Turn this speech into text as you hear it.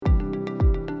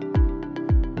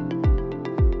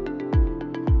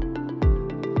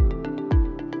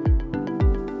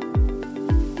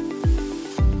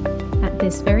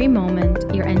this very moment,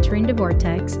 you're entering the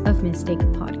vortex of Mystic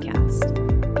Podcast.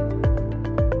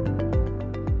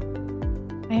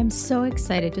 I am so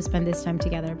excited to spend this time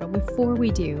together, but before we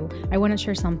do, I want to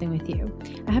share something with you.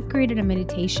 I have created a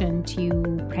meditation to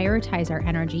prioritize our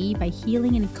energy by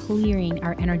healing and clearing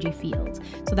our energy field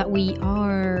so that we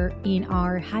are in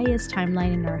our highest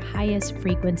timeline, in our highest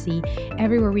frequency,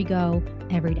 everywhere we go,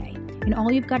 every day. And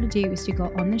all you've got to do is to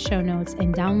go on the show notes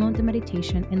and download the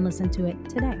meditation and listen to it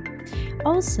today.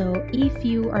 Also, if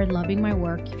you are loving my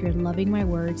work, if you're loving my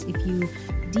words, if you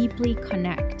deeply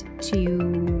connect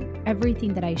to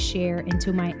everything that I share and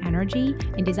to my energy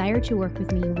and desire to work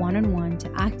with me one-on-one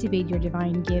to activate your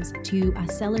divine gifts, to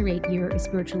accelerate your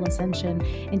spiritual ascension,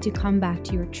 and to come back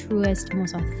to your truest,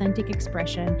 most authentic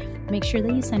expression, make sure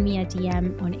that you send me a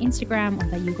DM on Instagram or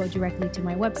that you go directly to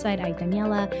my website at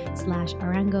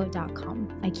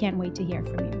daniela.arango.com. I can't wait to hear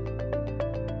from you.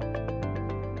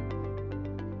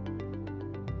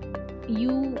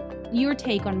 Your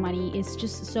take on money is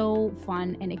just so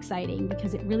fun and exciting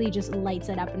because it really just lights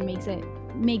it up and makes it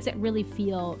really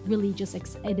feel really just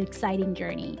an exciting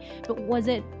journey. But was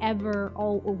it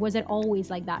always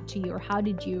like that to you, or how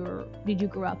did you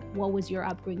grow up? What was your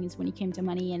upbringing when it came to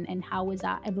money, and how was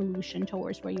that evolution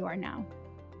towards where you are now?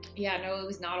 Yeah, no, it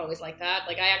was not always like that.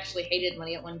 Like, I actually hated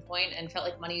money at one point and felt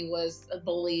like money was a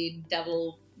bully,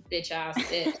 devil, bitch ass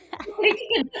bitch.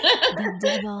 The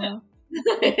devil.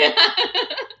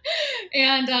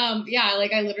 And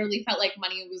like, I literally felt like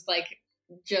money was like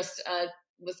just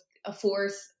was a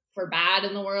force for bad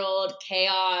in the world,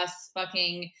 chaos,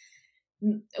 fucking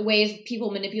ways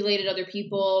people manipulated other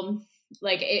people.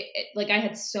 Like like I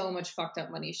had so much fucked up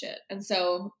money shit. And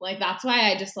so like that's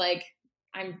why I just like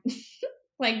I'm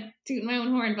like tooting my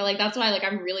own horn, but like that's why like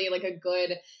I'm really like a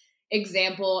good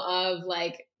example of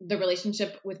like the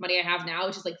relationship with money I have now,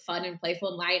 which is like fun and playful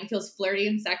and light and feels flirty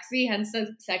and sexy, hence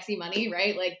the sexy money,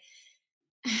 right? Like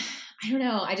I don't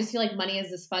know. I just feel like money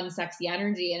is this fun, sexy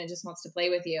energy and it just wants to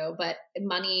play with you. But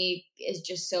money is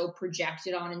just so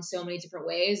projected on in so many different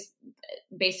ways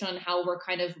based on how we're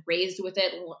kind of raised with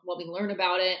it, what we learn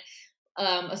about it,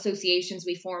 associations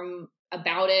we form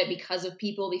about it because of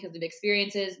people, because of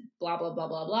experiences, blah, blah, blah,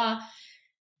 blah, blah.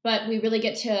 But we really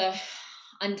get to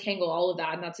untangle all of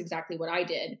that. And that's exactly what I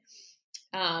did.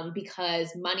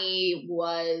 Because money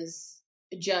was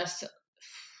just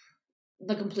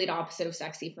the complete opposite of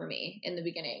sexy for me in the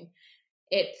beginning.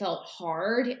 It felt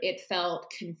hard. It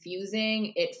felt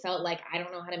confusing. It felt like I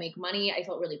don't know how to make money. I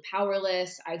felt really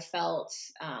powerless. I felt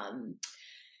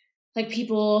like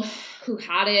people who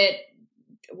had it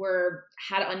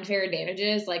had unfair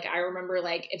advantages. Like I remember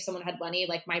like if someone had money,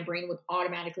 like my brain would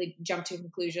automatically jump to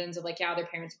conclusions of like, yeah, their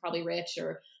parents are probably rich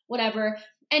or whatever.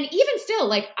 And even still,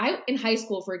 like in high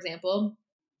school, for example,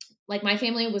 like my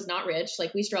family was not rich.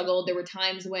 Like we struggled. There were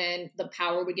times when the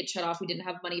power would get shut off. We didn't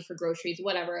have money for groceries,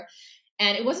 whatever.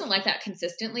 And it wasn't like that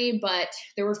consistently, but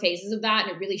there were phases of that.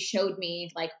 And it really showed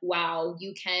me like, wow,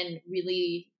 you can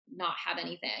really not have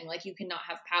anything. Like you cannot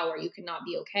have power. You cannot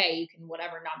be okay. You can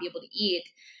whatever, not be able to eat.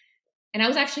 And I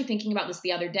was actually thinking about this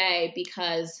the other day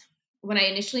because when I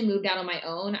initially moved out on my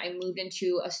own, I moved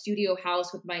into a studio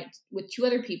house with two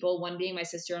other people, one being my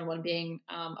sister and one being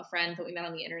a friend that we met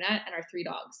on the internet, and our 3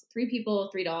 dogs. 3 people,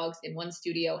 3 dogs in one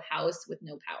studio house with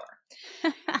no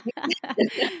power.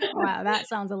 Wow, that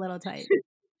sounds a little tight.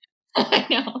 I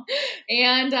know.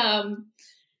 And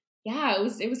yeah,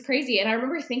 it was crazy. And I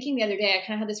remember thinking the other day, I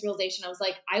kind of had this realization. I was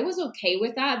like, I was okay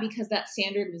with that because that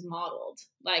standard was modeled.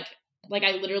 Like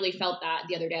I literally felt that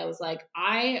the other day. I was like,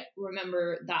 I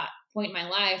remember that point in my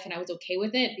life and I was okay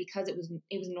with it because it was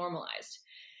normalized.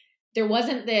 There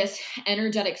wasn't this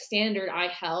energetic standard I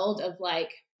held of like,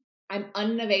 I'm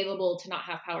unavailable to not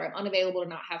have power. I'm unavailable to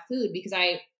not have food because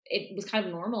it was kind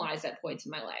of normalized at points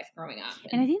in my life growing up.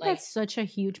 And I think that's such a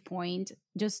huge point.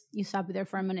 Just you stop there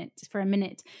for a minute.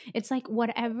 It's like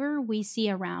whatever we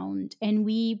see around and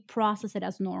we process it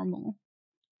as normal.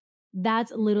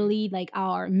 That's literally like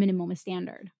our minimum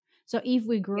standard. So if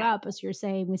we grew up, as you're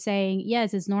saying, we're saying,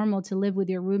 yes, it's normal to live with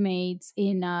your roommates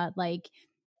in like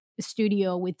a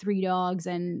studio with 3 dogs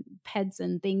and pets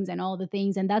and things and all the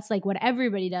things. And that's like what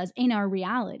everybody does in our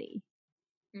reality.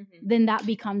 Mm-hmm. Then that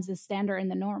becomes the standard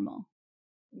and the normal.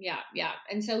 Yeah. Yeah.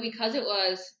 And so because it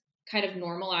was kind of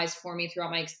normalized for me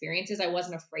throughout my experiences, I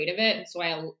wasn't afraid of it. And so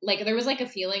there was like a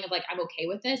feeling of like, I'm okay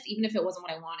with this, even if it wasn't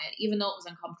what I wanted, even though it was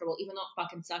uncomfortable, even though it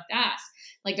fucking sucked ass.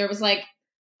 Like there was like,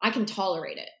 I can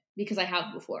tolerate it because I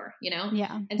have before, you know?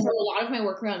 Yeah. And so a lot of my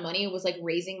work around money was like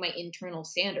raising my internal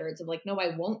standards of like, no,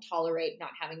 I won't tolerate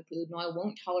not having food. No, I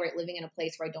won't tolerate living in a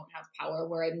place where I don't have power,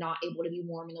 where I'm not able to be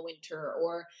warm in the winter,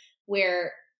 or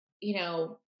where, you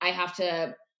know, I have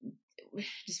to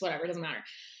just whatever, it doesn't matter.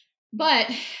 But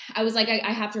I was like,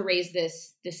 I have to raise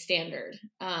this standard.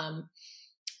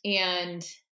 And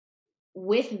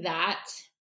with that,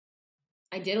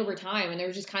 I did over time. And there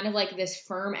was just kind of like this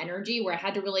firm energy where I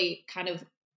had to really kind of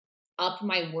up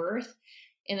my worth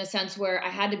in the sense where I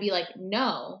had to be like,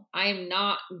 no, I'm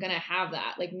not going to have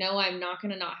that. Like, no, I'm not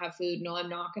going to not have food. No, I'm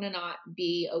not going to not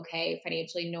be okay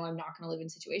financially. No, I'm not going to live in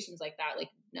situations like that. Like,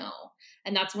 no.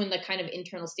 And that's when the kind of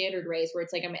internal standard raised where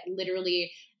it's like, I'm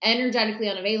literally energetically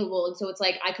unavailable. And so it's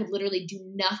like, I could literally do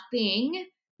nothing.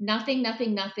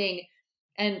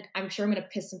 And I'm sure I'm going to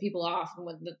piss some people off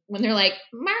when they're like,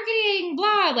 marketing,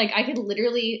 blah, like I could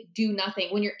literally do nothing.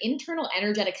 When your internal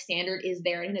energetic standard is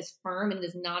there and it is firm and it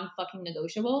is non-fucking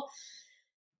negotiable,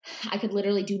 I could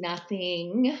literally do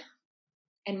nothing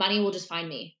and money will just find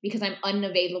me because I'm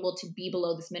unavailable to be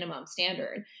below this minimum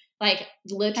standard. Like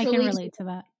literally. I can relate to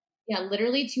that. Yeah,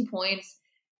 literally 2 points.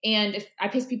 And if I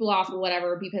piss people off or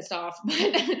whatever, be pissed off. But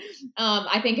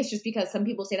I think it's just because some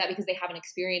people say that because they haven't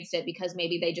experienced it, because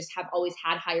maybe they just have always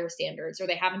had higher standards or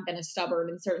they haven't been as stubborn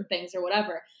in certain things or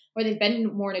whatever, or they've been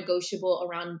more negotiable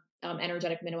around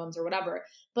energetic minimums or whatever.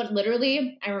 But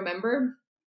literally, I remember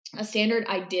a standard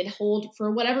I did hold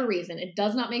for whatever reason. It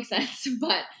does not make sense,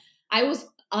 but I was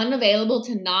unavailable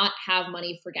to not have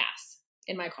money for gas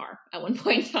in my car at one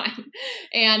point in time.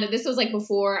 And this was like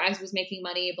before I was making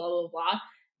money, blah, blah, blah.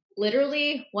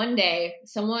 Literally one day,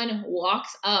 someone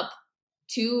walks up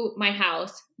to my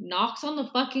house, knocks on the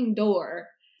fucking door,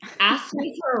 asks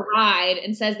me for a ride,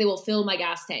 and says they will fill my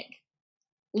gas tank.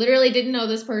 Literally didn't know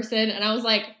this person. And I was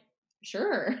like,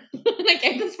 sure. I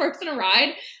gave this person a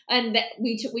ride. And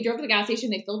we drove to the gas station.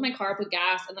 They filled my car up with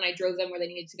gas. And then I drove them where they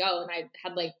needed to go. And I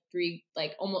had like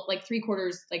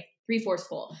three-fourths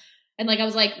full. And like, I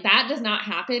was like, that does not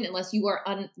happen unless you are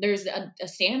there's a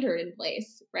standard in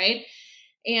place. Right.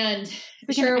 And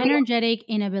it's sure, an energetic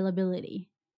inavailability.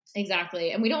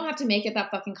 Exactly. And we don't have to make it that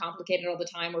fucking complicated all the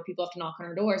time where people have to knock on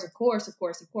our doors. Of course.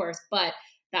 But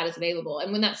that is available.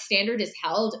 And when that standard is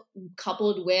held,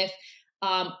 coupled with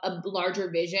a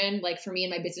larger vision, like for me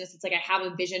and my business, it's like I have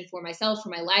a vision for myself, for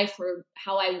my life, for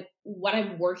what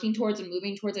I'm working towards and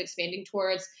moving towards, and expanding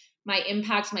towards, my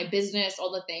impact, my business,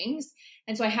 all the things.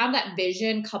 And so I have that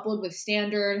vision coupled with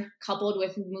standard, coupled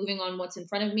with moving on what's in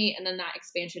front of me. And then that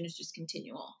expansion is just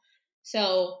continual.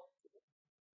 So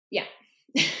yeah.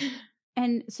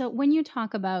 And so when you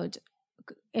talk about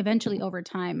eventually over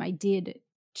time, I did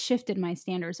shifted my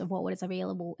standards of what is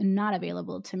available and not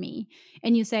available to me.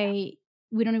 And you say,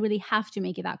 we don't really have to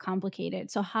make it that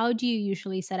complicated. So how do you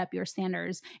usually set up your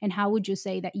standards? And how would you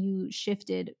say that you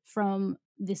shifted from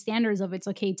the standards of it's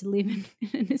okay to live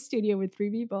in a studio with 3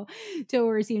 people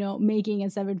towards, making a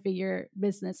 7-figure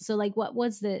business? So like, what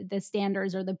was the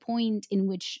standards or the points in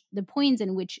which,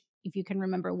 if you can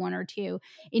remember 1 or 2,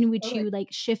 in which you like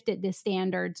shifted the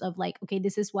standards of like, okay,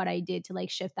 this is what I did to like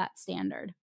shift that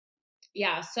standard?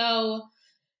 Yeah. So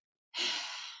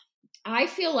I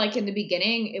feel like in the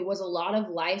beginning, it was a lot of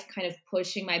life kind of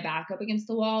pushing my back up against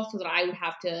the wall so that I would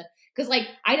have to, because like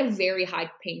I had a very high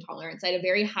pain tolerance. I had a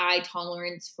very high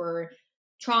tolerance for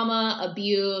trauma,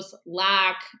 abuse,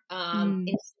 lack,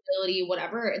 instability,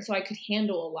 whatever. And so I could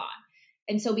handle a lot.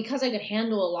 And so because I could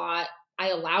handle a lot, I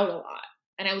allowed a lot.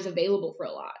 And I was available for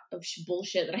a lot of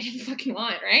bullshit that I didn't fucking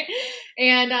want, right?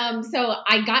 And so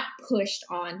I got pushed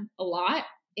on a lot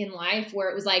in life where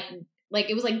it was like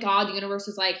it was like God, the universe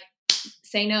was like,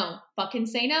 say no, fucking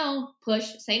say no, push,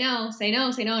 say no. And I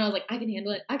was like, I can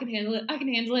handle it. And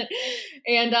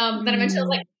then eventually I was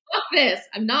like, fuck this.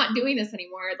 I'm not doing this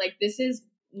anymore. Like, this is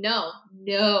no.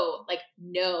 Like,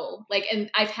 and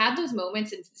I've had those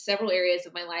moments in several areas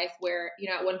of my life where,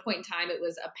 at one point in time, it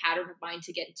was a pattern of mine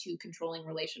to get into controlling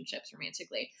relationships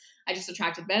romantically. I just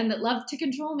attracted men that loved to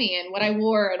control me and what I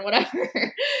wore and whatever.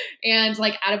 And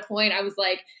like, at a point I was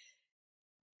like,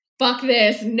 fuck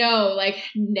this. No, like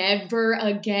never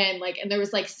again. Like, and there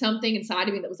was like something inside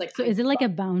of me that was like, so is it like a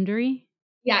boundary?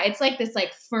 Yeah. It's like this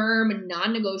like firm,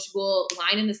 non-negotiable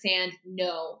line in the sand.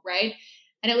 No. Right.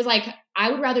 And it was like, I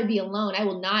would rather be alone. I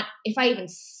will not, if I even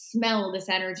smell this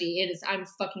energy, I'm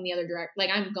fucking the other direction.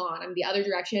 Like I'm gone. I'm the other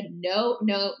direction. No. And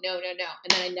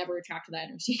then I never attracted that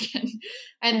energy again.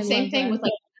 And same thing with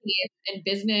like in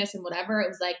business and whatever. It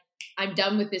was like, I'm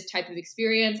done with this type of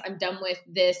experience. I'm done with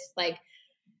this, like,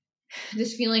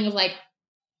 this feeling of like,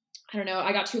 I don't know,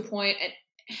 I got to a point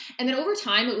and then over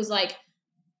time it was like,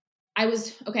 I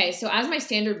was, okay, so as my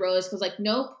standard rose, it was like,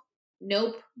 nope.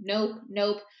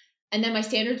 And then my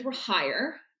standards were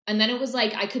higher. And then it was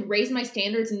like, I could raise my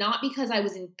standards, not because I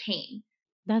was in pain.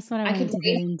 That's what I wanted to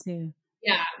get into.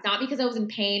 Yeah, not because I was in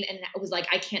pain and it was like,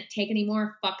 I can't take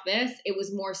anymore, fuck this. It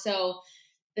was more so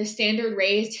the standard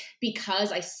raised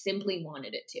because I simply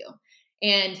wanted it to.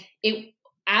 And it,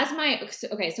 as my,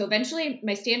 okay, so eventually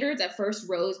my standards at first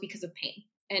rose because of pain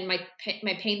and my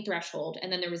pain threshold.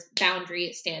 And then there was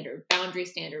boundary standard, boundary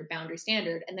standard, boundary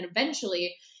standard. And then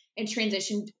eventually it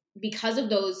transitioned because of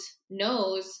those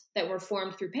no's that were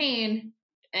formed through pain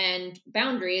and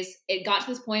boundaries. It got to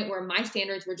this point where my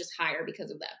standards were just higher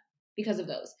because of them, because of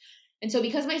those. And so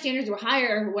because my standards were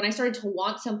higher, when I started to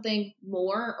want something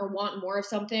more or want more of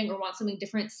something or want something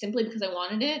different simply because I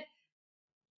wanted it,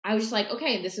 I was just like,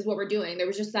 okay, this is what we're doing. There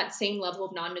was just that same level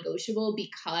of non-negotiable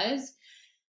because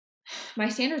my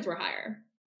standards were higher,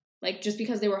 like just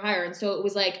because they were higher. And so it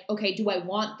was like, okay, do I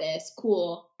want this?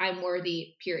 Cool. I'm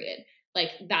worthy, period.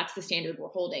 Like that's the standard we're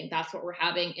holding. That's what we're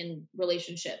having in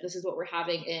relationship. This is what we're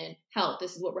having in health.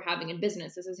 This is what we're having in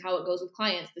business. This is how it goes with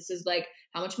clients. This is like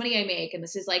how much money I make. And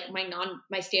this is like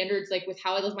my standards, like with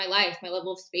how I live my life, my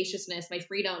level of spaciousness, my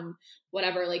freedom,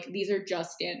 whatever. Like these are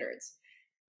just standards.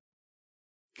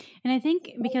 And I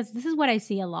think because this is what I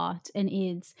see a lot, and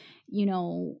it's, you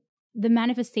know, the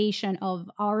manifestation of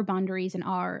our boundaries and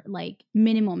our like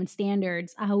minimum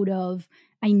standards out of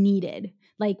I needed.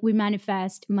 Like we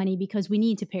manifest money because we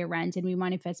need to pay rent, and we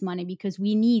manifest money because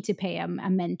we need to pay a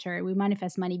mentor. We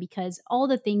manifest money because all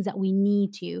the things that we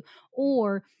need to,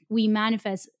 or we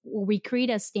manifest, or we create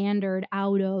a standard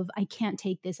out of I can't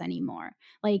take this anymore.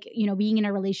 Like, you know, being in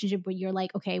a relationship where you're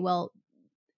like, okay, well,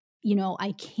 you know,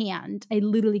 I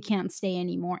literally can't stay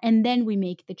anymore. And then we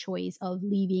make the choice of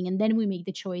leaving, and then we make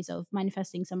the choice of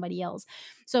manifesting somebody else.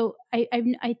 So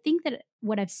I think that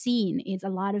what I've seen is a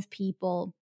lot of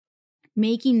people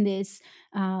making this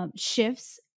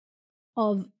shifts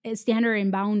of standard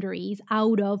and boundaries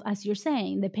out of, as you're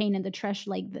saying, the pain and the trash,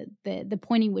 like the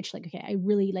point in which like, okay, I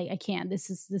really like, I can't, this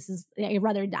is I'd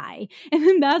rather die. And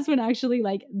then that's when actually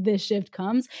like this shift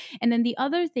comes. And then the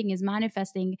other thing is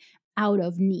manifesting out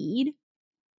of need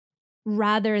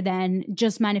rather than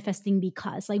just manifesting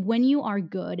because, like, when you are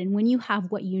good and when you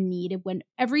have what you need and when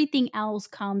everything else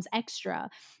comes extra,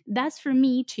 that's for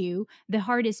me too the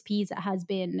hardest piece that has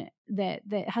been that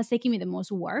has taken me the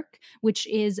most work, which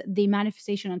is the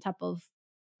manifestation on top of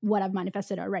what I've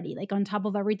manifested already, like on top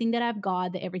of everything that I've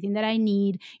got, everything that I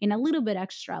need, and a little bit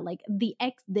extra, like the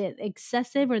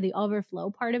excessive or the overflow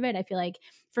part of it. I feel like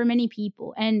for many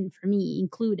people, and for me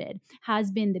included, has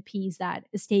been the piece that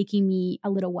is taking me a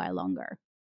little while longer.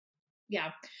 Yeah.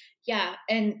 Yeah.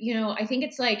 And, you know, I think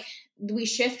it's like we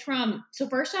shift from, so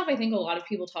first off, I think a lot of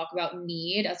people talk about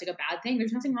need as like a bad thing.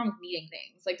 There's nothing wrong with needing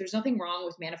things. Like there's nothing wrong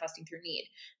with manifesting through need,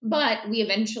 but we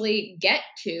eventually get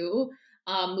to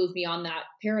move beyond that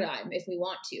paradigm if we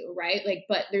want to, right? Like,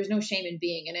 but there's no shame in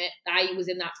being in it. I was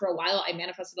in that for a while. I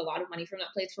manifested a lot of money from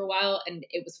that place for a while and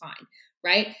it was fine,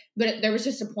 right? But there was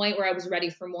just a point where I was ready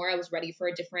for more. I was ready for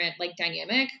a different like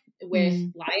dynamic with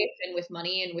life and with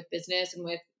money and with business and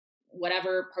with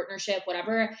whatever partnership,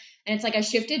 whatever. And it's like I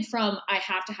shifted from I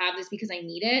have to have this because I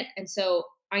need it. And so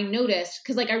I noticed,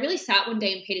 because like I really sat one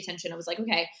day and paid attention. I was like,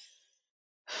 okay,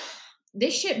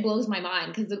 this shit blows my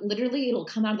mind because literally it'll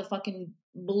come out of the fucking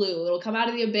blue. It'll come out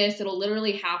of the abyss. It'll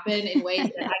literally happen in ways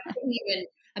that I couldn't even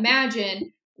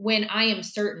imagine when I am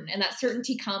certain. And that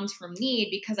certainty comes from need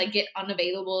because I get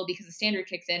unavailable because the standard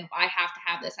kicks in. I have to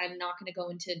have this. I'm not going to go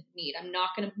into need. I'm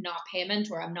not going to not pay a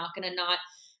mentor. I'm not going to not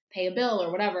pay a bill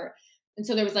or whatever. And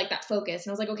so there was like that focus.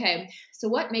 And I was like, okay, so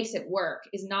what makes it work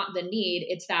is not the need,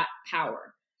 it's that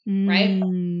power, right?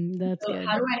 That's so good.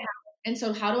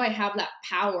 How do I have that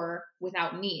power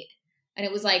without need? And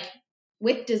it was like,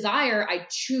 with desire, I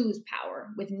choose power.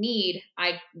 With need,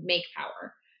 I make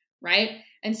power, right?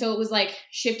 And so it was like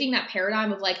shifting that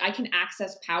paradigm of like, I can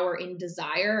access power in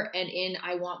desire and in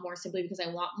I want more simply because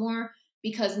I want more,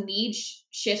 because need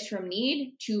shifts from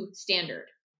need to standard,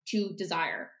 to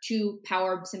desire, to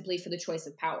power simply for the choice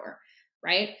of power,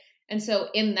 right? And so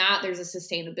in that, there's a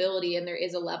sustainability and there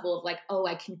is a level of like, oh,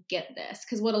 I can get this.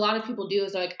 Because what a lot of people do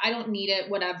is like, I don't need it,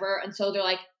 whatever. And so they're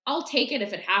like, I'll take it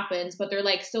if it happens. But they're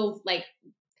like, so like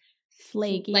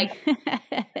flaky. Like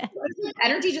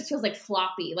energy just feels like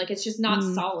floppy. Like it's just not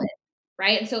solid.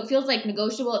 Right. And so it feels like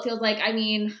negotiable. It feels like, I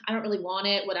mean, I don't really want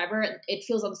it, whatever. It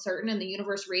feels uncertain. And the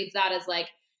universe reads that as like,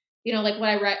 you know, like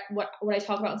what I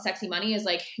talk about in Sexy Money is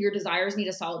like your desires need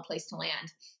a solid place to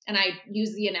land. And I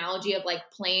use the analogy of like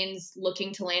planes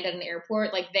looking to land at an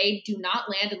airport. Like they do not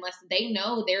land unless they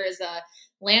know there is a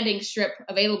landing strip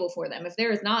available for them. If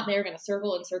there is not, they're going to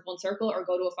circle and circle and circle or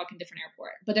go to a fucking different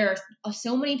airport. But there are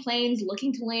so many planes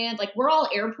looking to land. Like we're all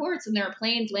airports and there are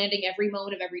planes landing every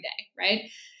moment of every day. Right.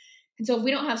 And so if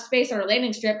we don't have space on our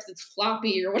landing strip because it's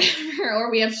floppy or whatever, or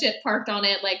we have shit parked on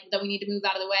it like that we need to move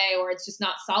out of the way, or it's just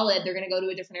not solid, they're going to go to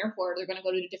a different airport, they're going to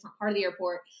go to a different part of the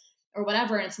airport or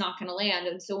whatever, and it's not going to land.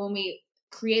 And so when we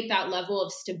create that level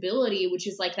of stability, which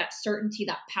is like that certainty,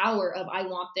 that power of I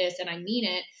want this and I mean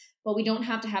it, but we don't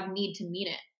have to have need to mean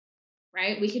it,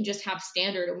 right? We can just have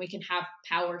standard and we can have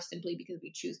power simply because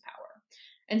we choose power.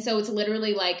 And so it's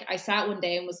literally like I sat one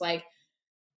day and was like,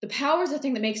 the power is the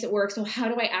thing that makes it work. So how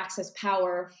do I access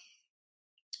power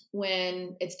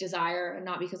when it's desire and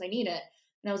not because I need it?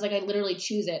 And I was like, I literally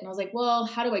choose it. And I was like, well,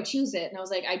 how do I choose it? And I was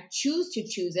like, I choose to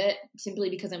choose it simply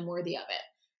because I'm worthy of it.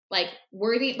 Like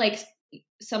worthy, like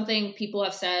something people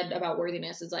have said about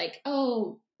worthiness is like,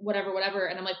 oh, whatever.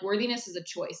 And I'm like, worthiness is a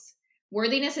choice.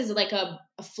 Worthiness is like a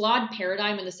flawed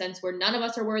paradigm in the sense where none of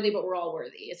us are worthy, but we're all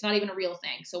worthy. It's not even a real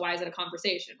thing. So why is it a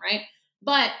conversation, right?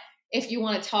 But if you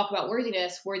want to talk about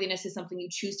worthiness is something you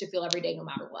choose to feel every day, no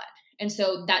matter what. And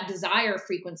so that desire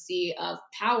frequency of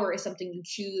power is something you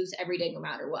choose every day, no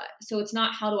matter what. So it's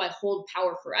not how do I hold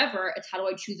power forever? It's how do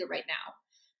I choose it right now,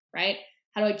 right?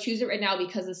 How do I choose it right now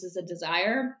because this is a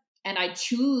desire? And I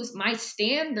choose my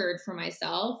standard for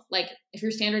myself. Like if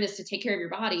your standard is to take care of your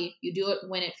body, you do it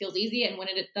when it feels easy and when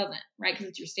it doesn't, right? Because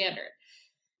it's your standard.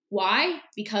 Why?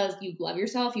 Because you love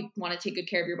yourself. You want to take good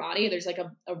care of your body. There's like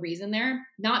a reason there.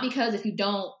 Not because if you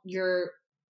don't, you're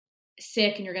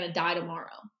sick and you're going to die tomorrow,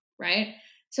 right?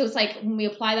 So it's like when we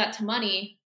apply that to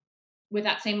money with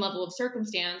that same level of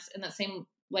circumstance and that same,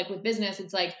 like with business,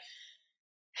 it's like,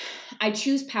 I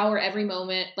choose power every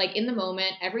moment, like in the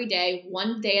moment, every day,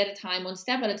 one day at a time, one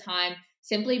step at a time,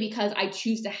 simply because I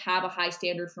choose to have a high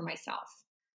standard for myself,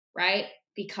 right?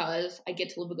 Because I get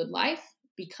to live a good life,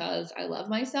 because I love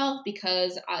myself,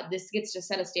 because this gets to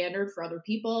set a standard for other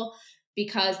people,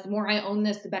 because the more I own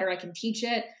this, the better I can teach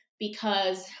it,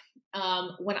 because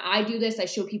when I do this, I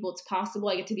show people it's possible.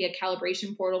 I get to be a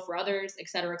calibration portal for others, et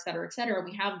cetera, et cetera, et cetera. And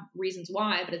we have reasons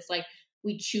why, but it's like,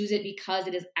 we choose it because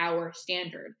it is our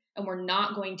standard, and we're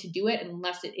not going to do it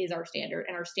unless it is our standard,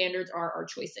 and our standards are our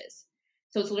choices.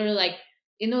 So it's literally like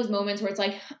in those moments where it's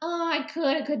like, oh, I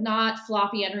could not,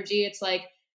 floppy energy. It's like,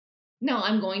 no,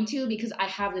 I'm going to, because I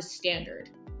have this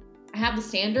standard. I have the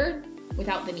standard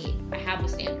without the need. I have the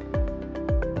standard.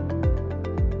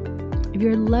 If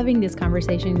you're loving this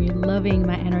conversation, you're loving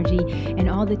my energy and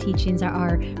all the teachings that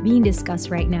are being discussed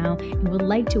right now and would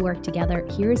like to work together,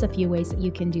 here's a few ways that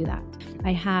you can do that.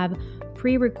 I have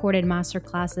pre-recorded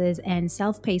masterclasses and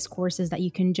self-paced courses that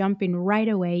you can jump in right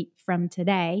away from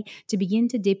today to begin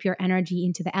to dip your energy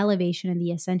into the elevation and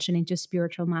the ascension into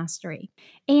spiritual mastery.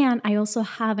 And I also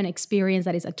have an experience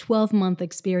that is a 12-month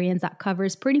experience that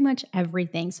covers pretty much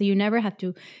everything. So you never have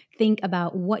to think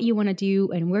about what you want to do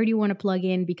and where do you want to plug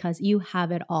in, because you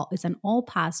have it all. It's an all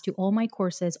pass to all my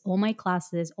courses, all my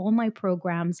classes, all my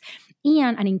programs,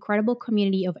 and an incredible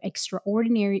community of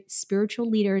extraordinary spiritual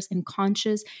leaders and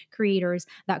conscious creators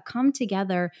that come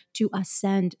together to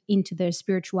ascend into their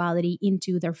spirituality,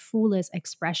 into their fullest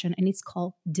expression. And it's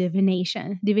called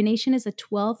Divination. Divination is a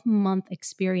 12-month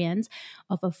experience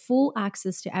of a full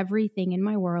access to everything in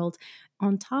my world,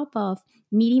 on top of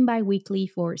meeting bi-weekly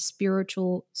for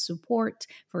spiritual support,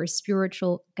 for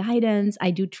spiritual guidance. I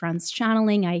do trance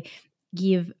channeling. I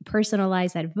give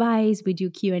personalized advice. We do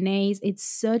Q&As. It's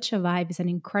such a vibe. It's an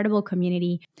incredible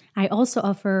community. I also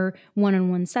offer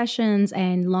one-on-one sessions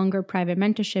and longer private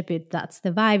mentorship if that's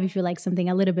the vibe, if you like something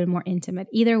a little bit more intimate.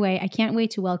 Either way, I can't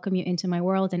wait to welcome you into my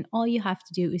world. And all you have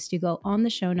to do is to go on the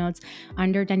show notes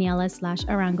under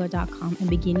daniela.arango.com and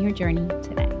begin your journey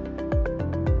today.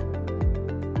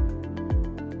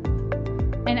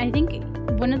 And I think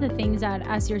one of the things that,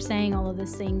 as you're saying all of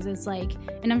these things, is like,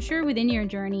 and I'm sure within your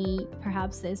journey,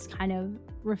 perhaps this kind of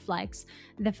reflects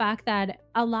the fact that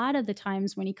a lot of the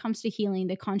times when it comes to healing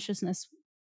the consciousness,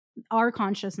 our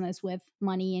consciousness with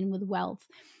money and with wealth,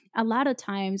 a lot of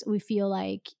times we feel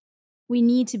like we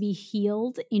need to be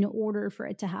healed in order for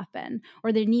it to happen,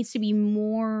 or there needs to be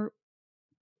more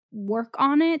work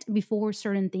on it before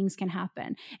certain things can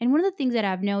happen. And one of the things that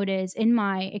I've noticed in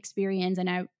my experience, and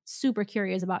I'm super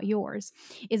curious about yours,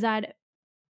 is that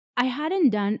I hadn't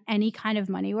done any kind of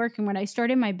money work. And when I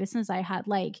started my business, I had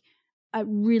like a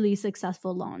really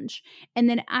successful launch. And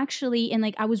then actually, and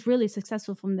like I was really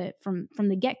successful from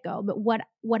the get-go. But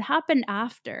what happened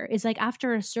after is like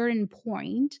after a certain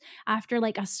point, after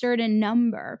like a certain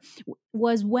number,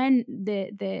 was when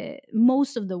the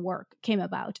most of the work came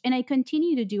about. And I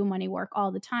continue to do money work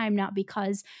all the time, not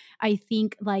because I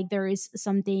think like there is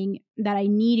something that I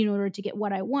need in order to get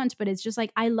what I want, but it's just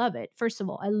like I love it. First of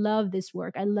all, I love this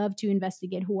work. I love to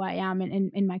investigate who I am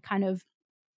and my kind of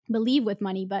believe with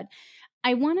money. But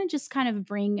I want to just kind of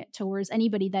bring towards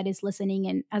anybody that is listening,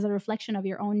 and as a reflection of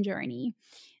your own journey,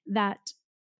 that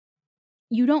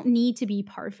you don't need to be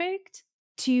perfect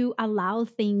to allow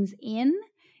things in,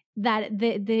 that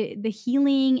the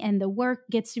healing and the work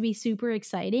gets to be super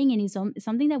exciting and is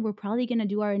something that we're probably going to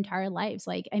do our entire lives.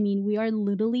 Like, I mean, we are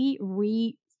literally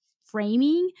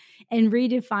reframing and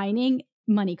redefining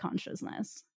money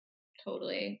consciousness.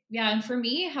 Totally. Yeah. And for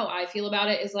me, how I feel about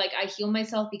it is like I heal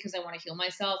myself because I want to heal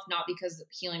myself, not because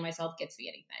healing myself gets me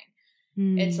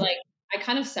anything. It's like I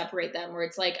kind of separate them, where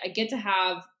it's like I get to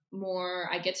have more,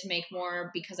 I get to make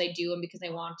more because I do and because I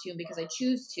want to and because I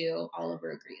choose to.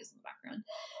 Oliver agrees in the background.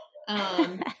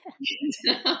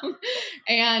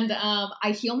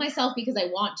 I heal myself because I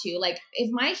want to. Like,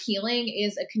 if my healing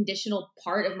is a conditional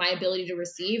part of my ability to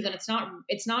receive, then it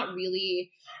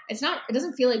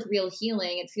doesn't feel like real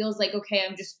healing. It feels like, okay,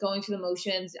 I'm just going through the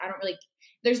motions.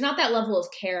 There's not that level of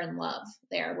care and love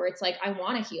there, where it's like, I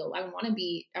want to heal. I want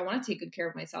to take good care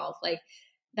of myself. Like,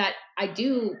 that I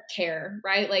do care,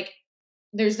 right? Like,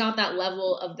 there's not that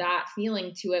level of that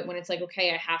feeling to it when it's like,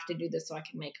 okay, I have to do this so I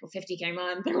can make a 50K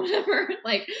month or whatever.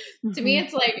 Like, to me,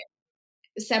 it's like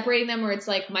separating them, where it's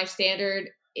like my standard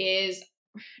is,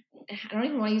 I don't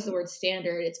even want to use the word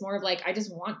standard. It's more of like, I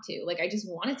just want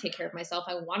to take care of myself.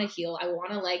 I want to heal. I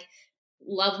want to like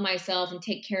love myself and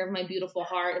take care of my beautiful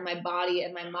heart and my body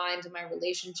and my mind and my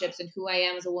relationships and who I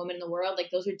am as a woman in the world. Like,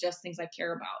 those are just things I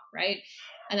care about. Right.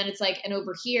 And then it's like, and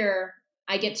over here,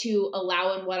 I get to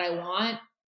allow in what I want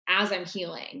as I'm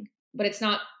healing, but it's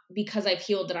not because I've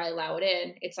healed that I allow it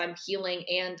in. It's I'm healing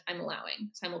and I'm allowing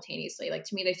simultaneously. Like,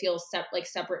 to me, they feel like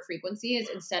separate frequencies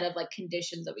instead of like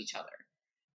conditions of each other.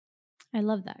 I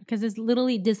love that, because it's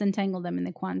literally disentangle them in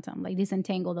the quantum, like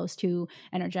disentangle those two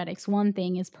energetics. One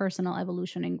thing is personal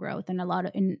evolution and growth, and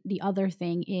the other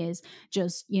thing is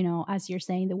just, as you're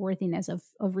saying, the worthiness of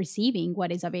receiving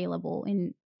what is available,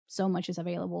 in so much is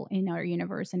available in our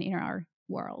universe and in our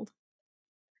world.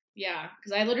 Yeah,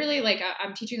 because I literally, like,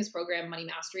 I'm teaching this program, Money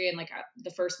Mastery, and like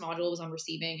the first module was on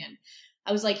receiving, and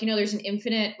I was like, there's an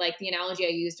infinite, like, the analogy I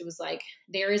used, it was like,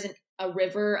 there is a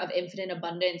river of infinite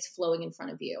abundance flowing in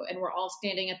front of you, and we're all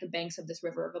standing at the banks of this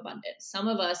river of abundance. Some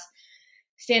of us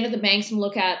stand at the banks and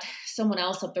look at someone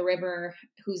else up the river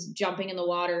who's jumping in the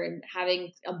water and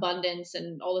having abundance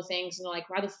and all the things, and they're like,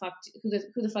 why the fuck, who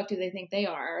the fuck do they think they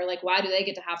are? Or like, why do they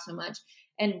get to have so much?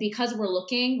 And because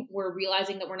we're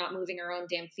realizing that we're not moving our own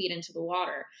damn feet into the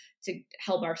water to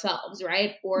help ourselves,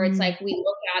 right? Or it's like, we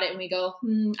look at it and we go,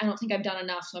 I don't think I've done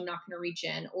enough, so I'm not going to reach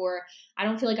in. Or I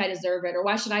don't feel like I deserve it. Or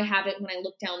why should I have it when I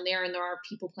look down there and there are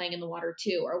people playing in the water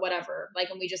too, or whatever.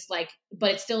 Like, and we just like,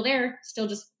 but it's still there, still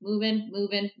just moving.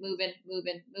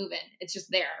 It's just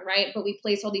there, right? But we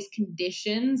place all these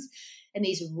conditions and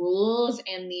these rules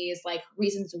and these like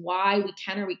reasons why we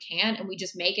can or we can't, and we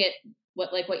just make it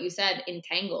what you said,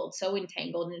 so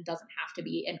entangled, and it doesn't have to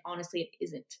be. And honestly, it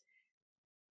isn't.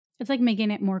 It's like making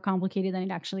it more complicated than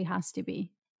it actually has to be.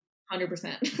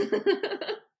 100%.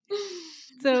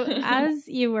 So as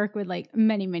you work with like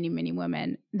many, many, many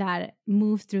women that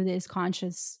move through this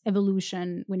conscious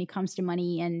evolution when it comes to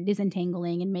money and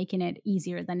disentangling and making it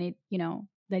easier than it,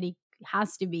 that it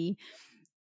has to be,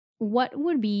 what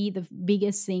would be the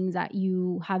biggest things that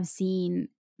you have seen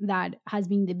that has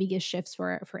been the biggest shifts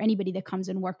for anybody that comes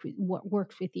and worked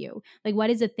with you? Like,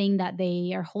 what is the thing that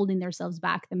they are holding themselves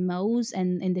back the most,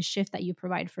 and the shift that you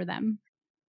provide for them?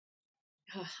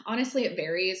 Honestly, it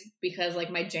varies, because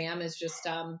like my jam is just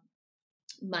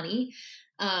money.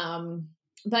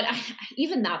 But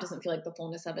even that doesn't feel like the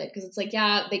fullness of it, because it's like,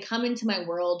 yeah, they come into my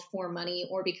world for money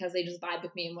or because they just vibe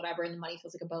with me and whatever, and the money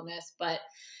feels like a bonus. But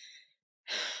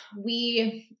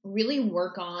we really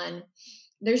work on,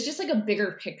 there's just like a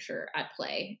bigger picture at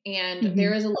play, and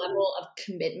there is a level of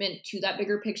commitment to that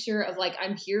bigger picture of like,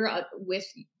 I'm here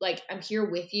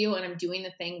with you, and I'm doing the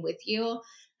thing with you,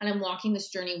 and I'm walking this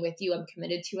journey with you. I'm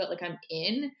committed to it. Like, I'm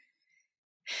in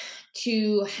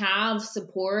to have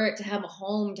support, to have a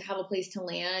home, to have a place to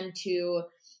land, to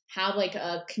have like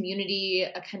a community,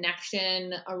 a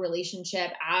connection, a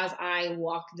relationship as I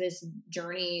walk this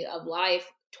journey of life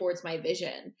towards my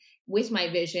vision, with my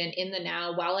vision in the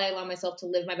now, while I allow myself to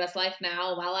live my best life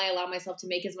now, while I allow myself to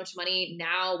make as much money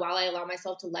now, while I allow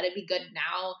myself to let it be good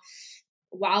now,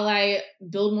 while I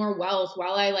build more wealth,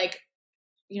 while I like,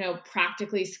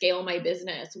 practically scale my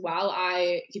business, while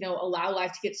I, allow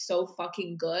life to get so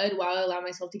fucking good, while I allow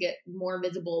myself to get more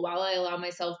visible, while I allow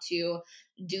myself to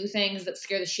do things that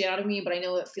scare the shit out of me, but I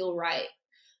know that feel right,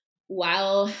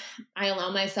 while I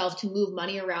allow myself to move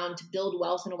money around to build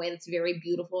wealth in a way that's very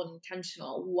beautiful and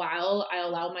intentional, while I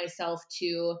allow myself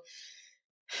to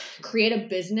create a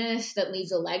business that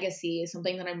leaves a legacy,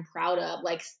 something that I'm proud of,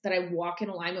 like that I walk in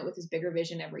alignment with this bigger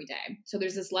vision every day. So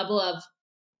there's this level of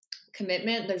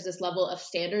commitment, there's this level of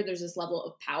standard, there's this level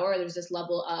of power, there's this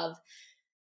level of,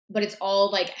 but it's all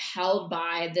like held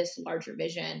by this larger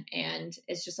vision. And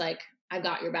it's just like, I've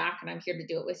got your back and I'm here to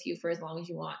do it with you for as long as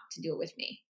you want to do it with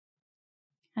me.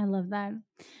 I love that.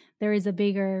 There is a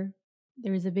bigger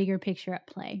picture at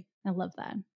play. I love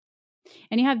that.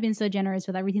 And you have been so generous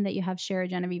with everything that you have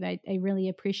shared, Genevieve. I really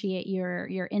appreciate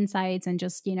your insights and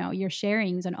just, your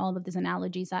sharings and all of these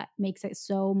analogies. That makes it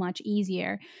so much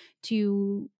easier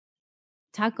to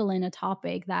tackle in a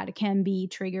topic that can be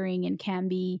triggering and can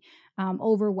be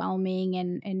overwhelming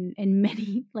and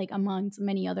many, like amongst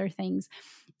many other things.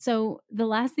 So the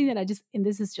last thing that and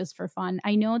this is just for fun,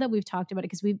 I know that we've talked about it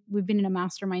because we've been in a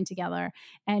mastermind together,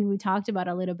 and we talked about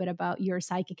a little bit about your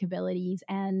psychic abilities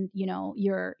and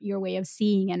your way of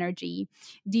seeing energy.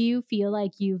 Do you feel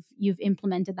like you've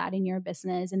implemented that in your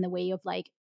business in the way of like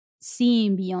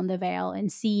seeing beyond the veil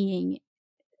and seeing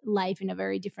life in a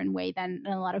very different way than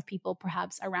a lot of people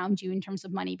perhaps around you in terms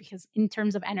of money? Because in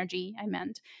terms of energy, I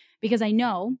meant, because I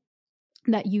know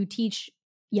that you teach,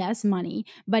 yes, money,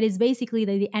 but it's basically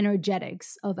the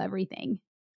energetics of everything.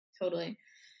 Totally.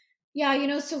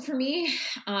 Yeah. So for me,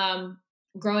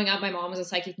 growing up, my mom was a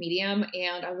psychic medium,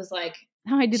 and I was like,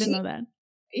 oh, I didn't know that.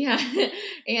 Yeah.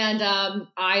 And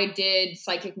I did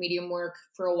psychic medium work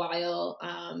for a while.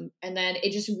 And then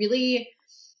it just really,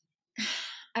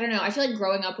 I don't know. I feel like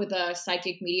growing up with a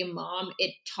psychic medium mom,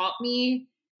 it taught me,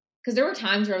 because there were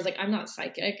times where I was like, I'm not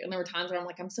psychic. And there were times where I'm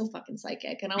like, I'm so fucking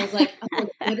psychic. And I was like, I'm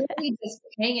literally just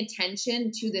paying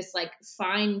attention to this like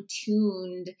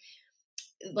fine-tuned,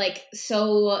 like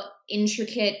so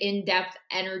intricate, in-depth,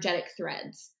 energetic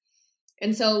threads.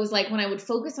 And so it was like when I would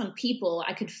focus on people,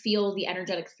 I could feel the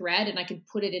energetic thread and I could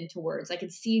put it into words. I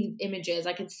could see images,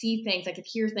 I could see things, I could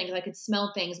hear things, I could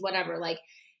smell things, whatever. Like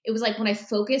it was like when I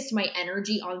focused my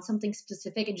energy on something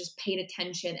specific and just paid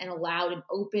attention and allowed and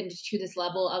opened to this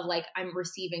level of like, I'm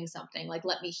receiving something, like,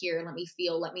 let me hear, let me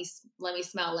feel, let me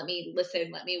smell, let me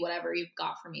listen, let me, whatever you've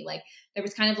got for me. Like there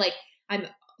was kind of like, I'm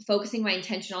focusing my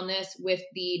intention on this with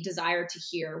the desire to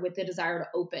hear, with the desire to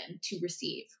open, to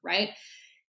receive. Right.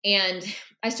 And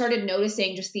I started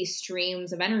noticing just these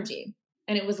streams of energy,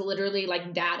 and it was literally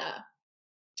like data,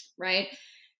 right?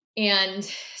 And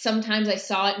sometimes I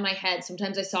saw it in my head.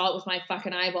 Sometimes I saw it with my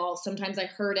fucking eyeballs. Sometimes I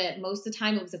heard it. Most of the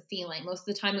time it was a feeling. Most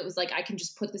of the time it was like, I can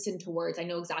just put this into words. I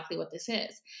know exactly what this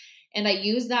is. And I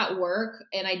used that work,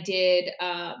 and I did,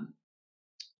 like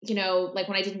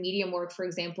when I did medium work, for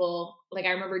example, like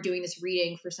I remember doing this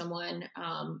reading for someone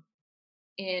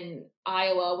in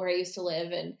Iowa where I used to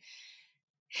live, and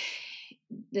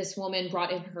this woman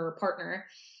brought in her partner,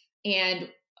 and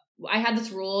I had this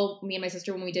rule, me and my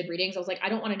sister, when we did readings, I was like, I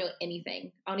don't want to know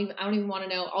anything. I don't even want to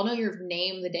know. I'll know your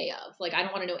name the day of. Like, I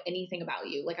don't want to know anything about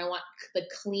you. Like, I want the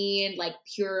clean, like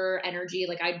pure energy.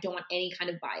 Like, I don't want any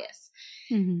kind of bias.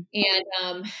 Mm-hmm.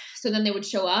 And so then they would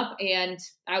show up, and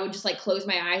I would just like close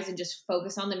my eyes and just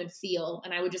focus on them and feel.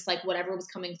 And I would just like whatever was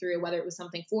coming through, whether it was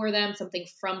something for them, something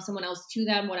from someone else to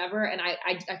them, whatever. And I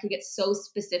could get so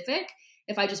specific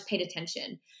if I just paid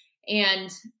attention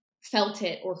and felt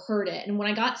it or heard it. And when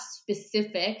I got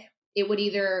specific, it would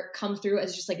either come through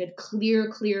as just like a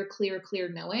clear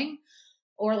knowing,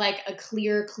 or like a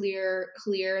clear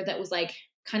that was like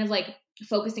kind of like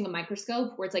focusing a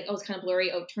microscope where it's like, oh, it's kind of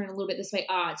blurry. Oh, turn a little bit this way.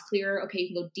 Ah, it's clear. Okay,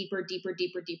 you can go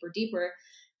deeper.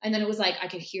 And then it was like, I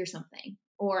could hear something,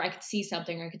 or I could see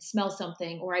something, or I could smell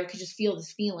something, or I could just feel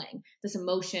this feeling, this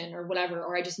emotion or whatever.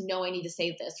 Or I just know I need to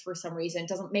say this for some reason. It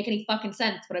doesn't make any fucking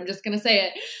sense, but I'm just going to say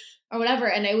it or whatever.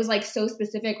 And it was like so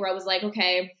specific where I was like,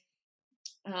 okay,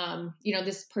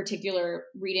 this particular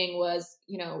reading was,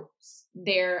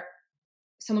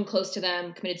 someone close to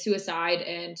them committed suicide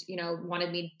and,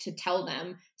 wanted me to tell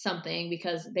them something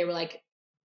because they were like,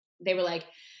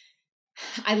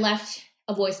 I left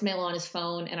a voicemail on his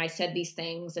phone and I said these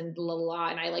things and blah, blah, blah.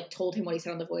 And I like told him what he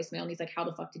said on the voicemail. And he's like, how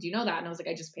the fuck did you know that? And I was like,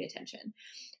 I just paid attention.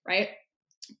 Right.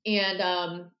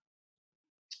 And,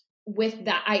 with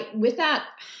that,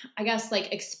 I guess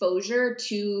like exposure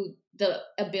to the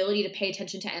ability to pay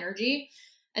attention to energy.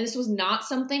 And this was not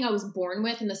something I was born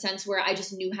with in the sense where I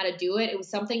just knew how to do it. It was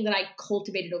something that I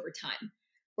cultivated over time,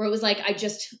 where it was like, I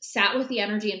just sat with the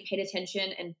energy and paid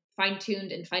attention and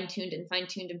fine-tuned until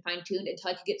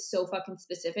I could get so fucking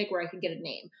specific where I could get a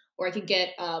name, or I could get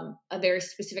a very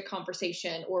specific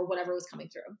conversation or whatever was coming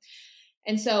through.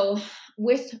 And so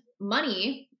with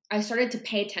money, I started to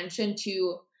pay attention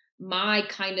to my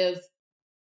kind of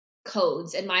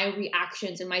codes and my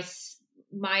reactions and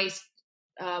my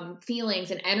feelings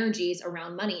and energies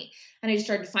around money. And I just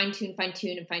started to fine tune.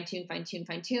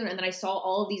 And then I saw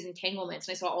all of these entanglements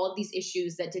and I saw all of these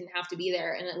issues that didn't have to be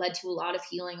there. And it led to a lot of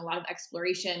healing, a lot of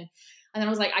exploration. And then I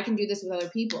was like, I can do this with other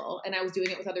people. And I was doing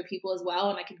it with other people as well.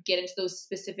 And I could get into those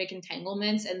specific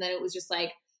entanglements. And then it was just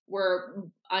like, we're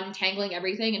untangling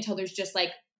everything until there's just like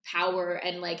power.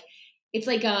 And like, it's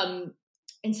like,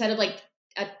 instead of like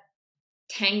a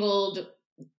tangled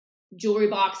jewelry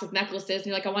box of necklaces and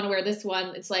you're like, I want to wear this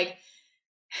one. It's like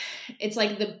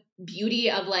the beauty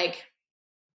of like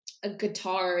a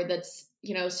guitar that's,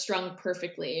 you know, strung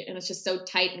perfectly. And it's just so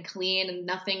tight and clean and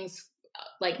nothing's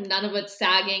like, none of it's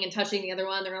sagging and touching the other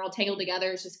one. They're all tangled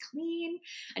together. It's just clean.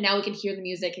 And now we can hear the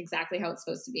music exactly how it's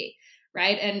supposed to be.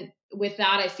 Right. And with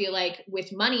that, I feel like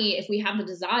with money, if we have the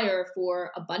desire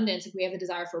for abundance, if we have the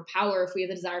desire for power, if we have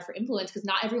the desire for influence, because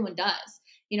not everyone does.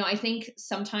 You know, I think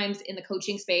sometimes in the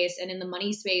coaching space and in the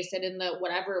money space and in the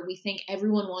whatever, we think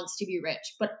everyone wants to be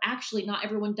rich, but actually not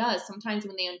everyone does. Sometimes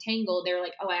when they untangle, they're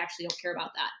like, oh, I actually don't care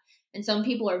about that. And some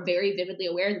people are very vividly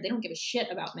aware that they don't give a shit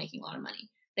about making a lot of money.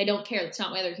 They don't care. That's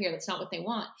not why they're here. That's not what they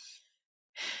want.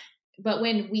 But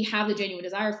when we have the genuine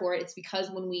desire for it, it's because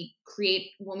when we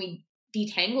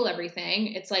detangle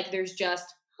everything, it's like there's just,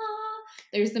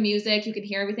 there's the music. You can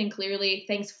hear everything clearly.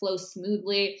 Things flow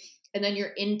smoothly. And then you're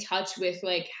in touch with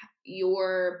like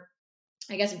your,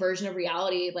 I guess, version of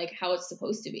reality, like how it's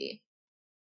supposed to be.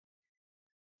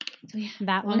 So, yeah,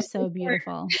 that was so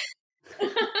beautiful.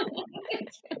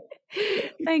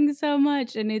 Thanks so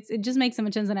much. And it just makes so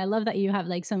much sense. And I love that you have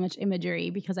like so much imagery,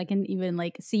 because I can even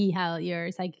like see how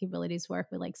your psychic abilities work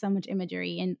with like so much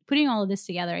imagery and putting all of this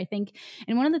together, I think.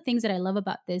 And one of the things that I love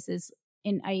about this is,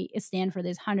 and I stand for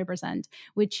this 100%,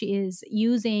 which is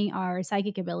using our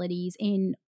psychic abilities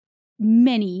in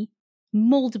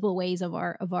multiple ways of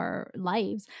our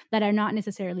lives that are not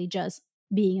necessarily just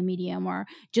being a medium or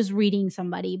just reading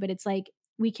somebody, but it's like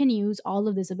we can use all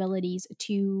of these abilities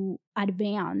to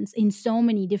advance in so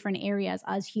many different areas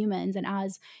as humans and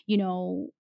as, you know,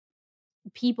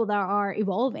 people that are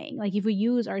evolving. Like if we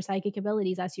use our psychic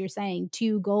abilities, as you're saying,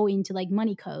 to go into like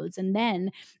money codes and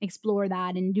then explore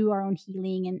that and do our own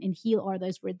healing and heal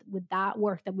others with that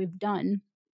work that we've done,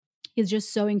 is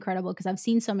just so incredible. Because I've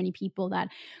seen so many people that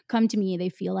come to me, they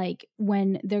feel like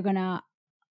when they're gonna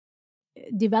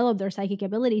develop their psychic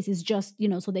abilities is just, you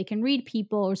know, so they can read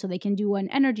people or so they can do an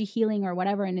energy healing or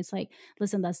whatever. And it's like,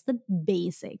 listen, that's the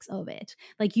basics of it.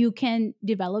 Like you can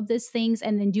develop these things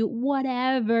and then do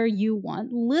whatever you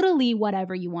want, literally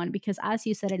whatever you want, because as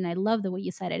you said it, and I love the way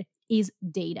you said it, is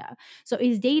data. So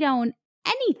is data on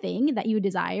anything that you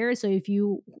desire. So if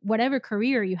you, whatever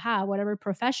career you have, whatever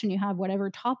profession you have,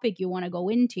 whatever topic you want to go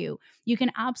into, you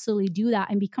can absolutely do that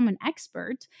and become an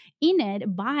expert in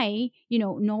it by, you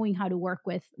know, knowing how to work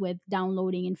with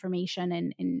downloading information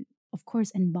and of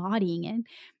course embodying it.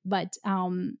 But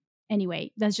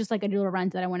anyway, that's just like a little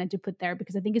rant that I wanted to put there,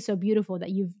 because I think it's so beautiful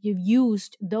that you've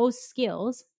used those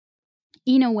skills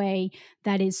in a way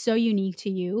that is so unique to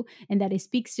you and that it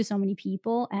speaks to so many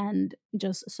people, and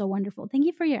just so wonderful. Thank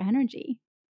you for your energy.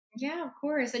 Yeah, of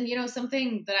course. And you know,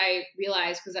 something that I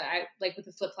realized, because I like with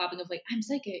the flip-flopping of like, I'm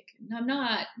psychic, no, I'm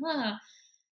not,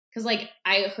 because like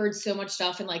I heard so much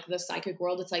stuff in like the psychic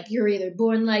world. It's like, you're either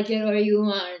born like it or you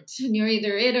aren't, and you're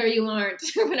either it or you aren't,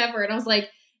 or whatever. And I was like,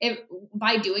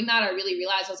 by doing that, I really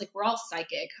realized I was like, we're all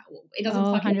psychic. It doesn't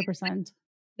 100%.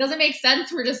 Doesn't make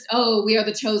sense. We're just, oh, we are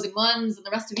the chosen ones and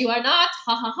the rest of you are not.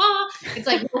 Ha ha ha. It's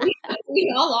like, well,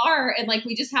 we all are. And like,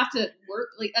 we just have to work.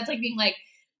 Like, that's like being like,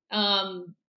 I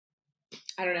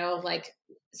don't know, like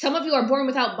some of you are born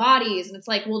without bodies. And it's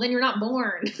like, well, then you're not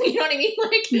born. You know what I mean?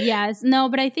 Like, yes, no,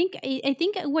 but I think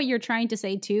what you're trying to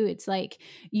say too, it's like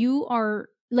you are,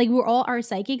 like we're all our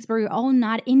psychics, but we're all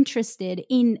not interested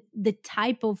in the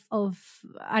type of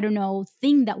I don't know,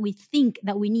 thing that we think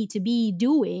that we need to be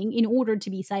doing in order to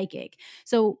be psychic.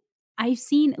 So I've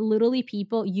seen literally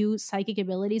people use psychic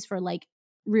abilities for like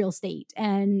real estate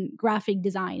and graphic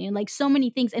design and like so many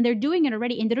things, and they're doing it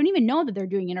already and they don't even know that they're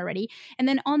doing it already. And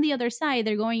then on the other side,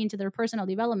 they're going into their personal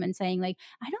development saying like,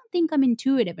 I don't think I'm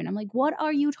intuitive. And I'm like, what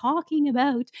are you talking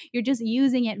about? You're just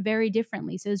using it very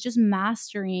differently. So it's just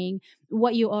mastering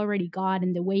what you already got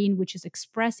and the way in which it's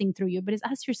expressing through you. But it's,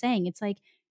 as you're saying, it's like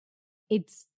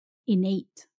it's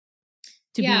innate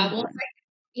to be well,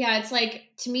 it's like,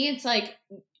 to me, it's like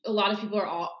a lot of people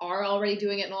are already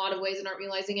doing it in a lot of ways and aren't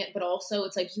realizing it, but also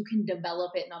it's like you can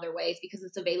develop it in other ways because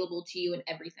it's available to you in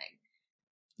everything.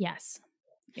 Yes.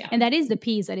 Yeah. And that is the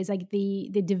piece that is like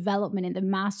the development and the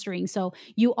mastering. So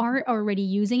you are already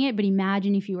using it, but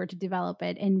imagine if you were to develop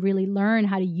it and really learn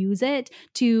how to use it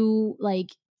to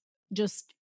like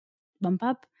just bump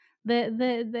up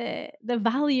the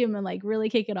volume and like really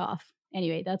kick it off.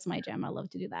 Anyway, that's my jam. I love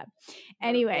to do that.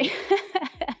 Anyway.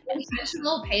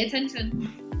 Intentional, pay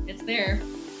attention. It's there.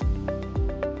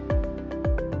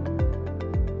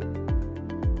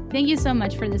 Thank you so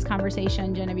much for this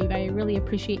conversation, Genevieve. I really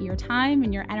appreciate your time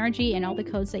and your energy and all the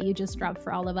codes that you just dropped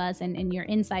for all of us and your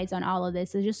insights on all of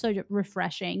this. It's just so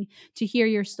refreshing to hear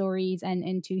your stories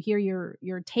and to hear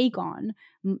your take on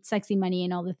sexy money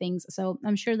and all the things. So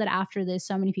I'm sure that after this,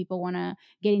 so many people want to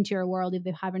get into your world if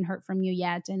they haven't heard from you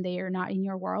yet and they are not in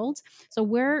your world. So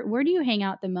where do you hang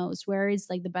out the most? Where is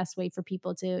like the best way for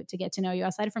people to get to know you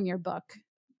aside from your book?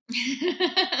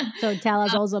 So tell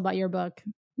us also about your book.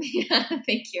 Yeah,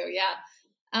 thank you. Yeah.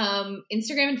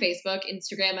 Instagram and Facebook.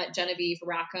 Instagram at Genevieve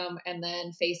Rackham, and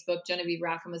then Facebook Genevieve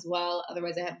Rackham as well.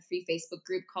 Otherwise, I have a free Facebook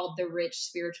group called The Rich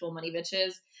Spiritual Money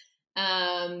Bitches.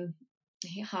 And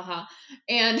yeah.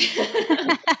 And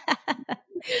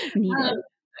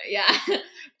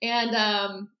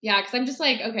yeah, because I'm just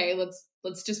like, okay,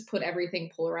 let's just put everything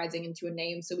polarizing into a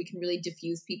name so we can really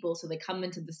diffuse people so they come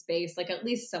into the space like at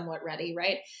least somewhat ready,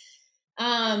 right?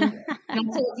 And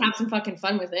also let's have some fucking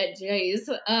fun with it. Jeez.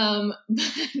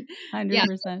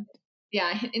 100%.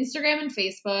 Yeah. Instagram and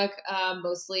Facebook,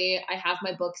 mostly. I have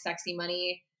my book, Sexy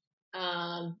Money.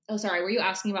 Oh, sorry. Were you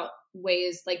asking about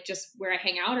ways, like just where I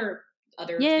hang out or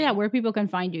other things? Yeah, where people can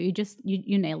find you.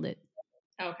 You nailed it.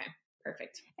 Okay.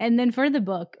 Perfect. And then for the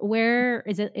book, where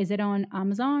is it? Is it on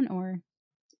Amazon or?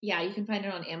 Yeah, you can find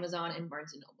it on Amazon and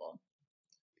Barnes and Noble.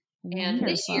 Wonderful. And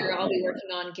this year I'll be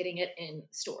working on getting it in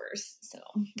stores. So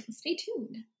stay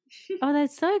tuned. Oh,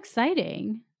 that's so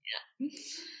exciting. Yeah.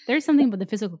 There's something about the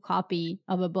physical copy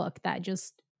of a book that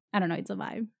just, I don't know, it's a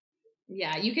vibe.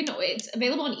 Yeah, it's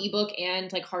available on ebook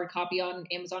and like hard copy on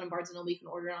Amazon and Barnes and Noble. You can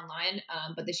order it online.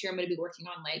 But this year I'm going to be working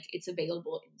on like it's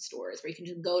available in stores where you can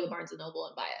just go to Barnes and Noble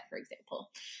and buy it, for example.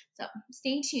 So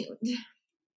stay tuned.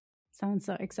 Sounds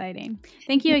so exciting.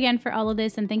 Thank you again for all of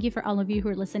this. And thank you for all of you who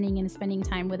are listening and spending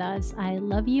time with us. I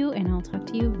love you and I'll talk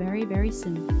to you very, very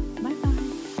soon. Bye-bye.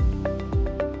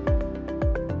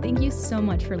 Thank you so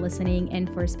much for listening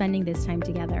and for spending this time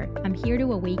together. I'm here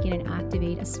to awaken and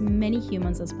activate as many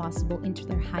humans as possible into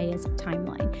their highest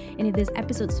timeline. And if this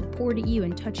episode supported you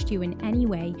and touched you in any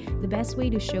way, the best way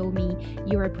to show me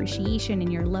your appreciation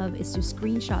and your love is to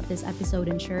screenshot this episode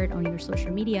and share it on your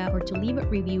social media or to leave a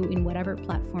review in whatever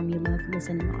platform you love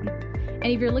listening on.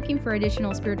 And if you're looking for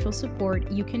additional spiritual support,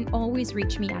 you can always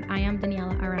reach me at I am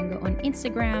Daniela Arango on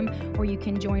Instagram, or you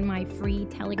can join my free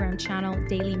Telegram channel,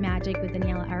 Daily Magic with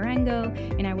Daniela Arango,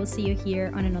 and I will see you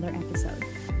here on another episode.